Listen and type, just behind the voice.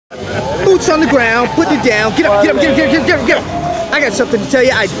boots on the ground, putting it down. Get up, get up, get up, get up, get up, get up. I got something to tell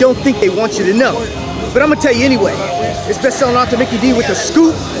you I don't think they want you to know, but I'm gonna tell you anyway. It's best-selling author Mickey D with The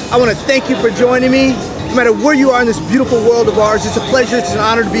Scoop. I want to thank you for joining me. No matter where you are in this beautiful world of ours, it's a pleasure, it's an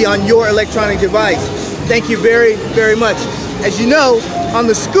honor to be on your electronic device. Thank you very, very much. As you know, on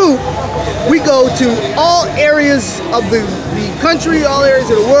The Scoop, we go to all areas of the country, all areas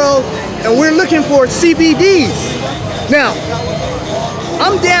of the world, and we're looking for CBDs. Now,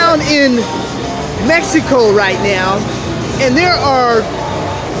 I'm down in Mexico right now, and there are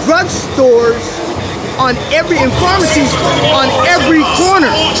drugstores and pharmacies on every corner.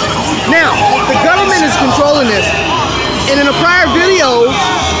 Now, the government is controlling this, and in a prior video,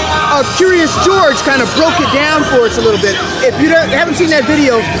 Curious George kind of broke it down for us a little bit. If you haven't seen that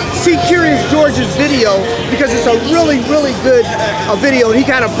video, see Curious George's video, because it's a really, really good video, and he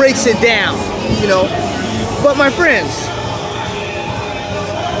kind of breaks it down, you know. But my friends,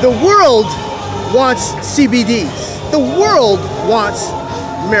 the world wants CBDs. The world wants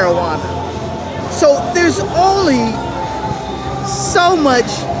marijuana. So there's only so much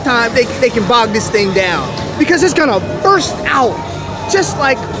time they can bog this thing down, because it's gonna burst out just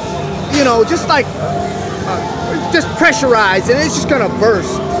like, you know, just pressurized, and it's just gonna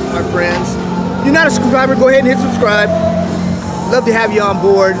burst, my friends. If you're not a subscriber, go ahead and hit subscribe. Love to have you on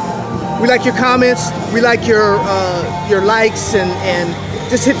board. We like your comments, we like your likes, and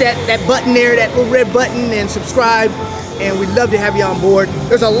just hit that button there, that little red button, and subscribe. And we'd love to have you on board.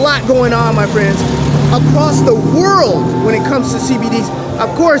 There's a lot going on, my friends, across the world when it comes to CBDs. Of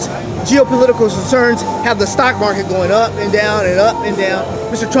course, geopolitical concerns have the stock market going up and down and up and down.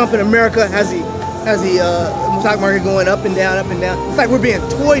 Mr. Trump in America has the stock market going up and down, up and down. It's like we're being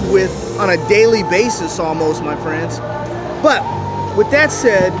toyed with on a daily basis almost, my friends. But with that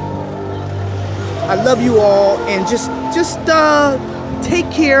said, I love you all, and just take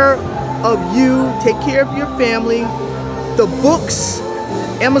care of you, take care of your family. The books,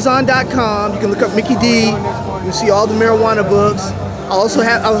 Amazon.com. You can look up Mickey D. You'll see all the marijuana books. I'll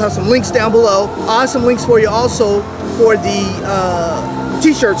have some links down below. I'll have some links for you also for the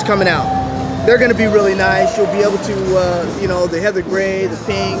t-shirts coming out. They're going to be really nice. You'll be able to, you know, the heather gray, the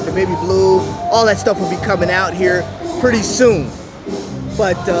pink, the baby blue, all that stuff will be coming out here pretty soon.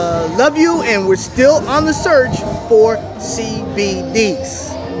 But love you, and we're still on the search for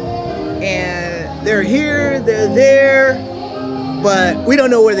CBDs. And they're here, they're there, but we don't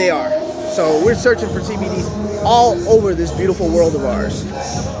know where they are. So we're searching for CBDs all over this beautiful world of ours.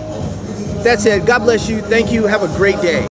 That said, God bless you. Thank you. Have a great day.